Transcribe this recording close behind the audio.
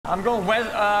I'm going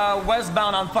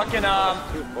westbound on fucking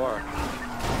Too far.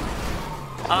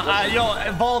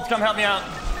 yo, Vault, come help me out.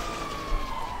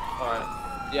 Alright.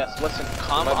 Yes, listen,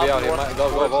 come He up might be out. He north might go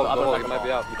towards the Volt. other He Mega might be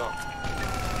Mall. out. You don't.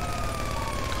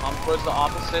 Come towards the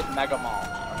opposite Mega Mall,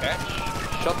 okay?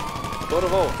 Shut. Go to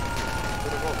Volt. Go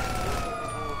to Volt.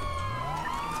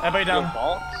 Everybody down.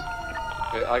 Vault?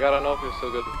 Okay, I gotta know if you're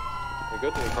still good. You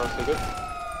good? Your car's still good?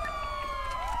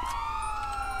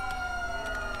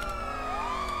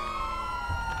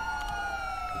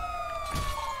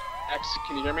 X,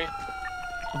 can you hear me?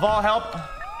 Vault, help.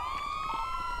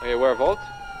 Okay, where Volt?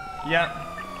 Yeah.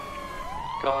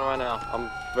 Coming right now. I'm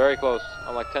very close.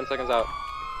 I'm like 10 seconds out.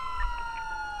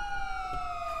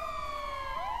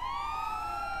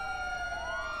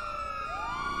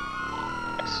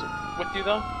 X, with you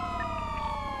though?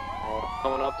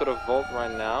 Coming up to the Volt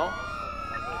right now.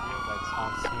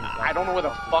 I don't know where the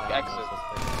fuck X is.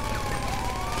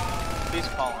 Please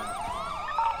call him.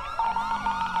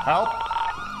 Help.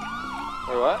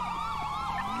 Wait, what?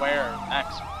 Where?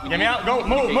 X. Get me out. Go.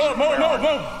 Move.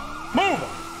 Move.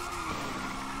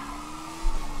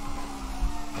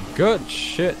 Good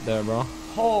shit there, bro.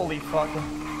 Holy fuck.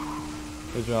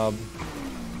 Good job.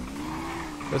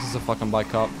 This is a fucking bike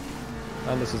cop.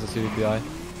 And this is a CVPI.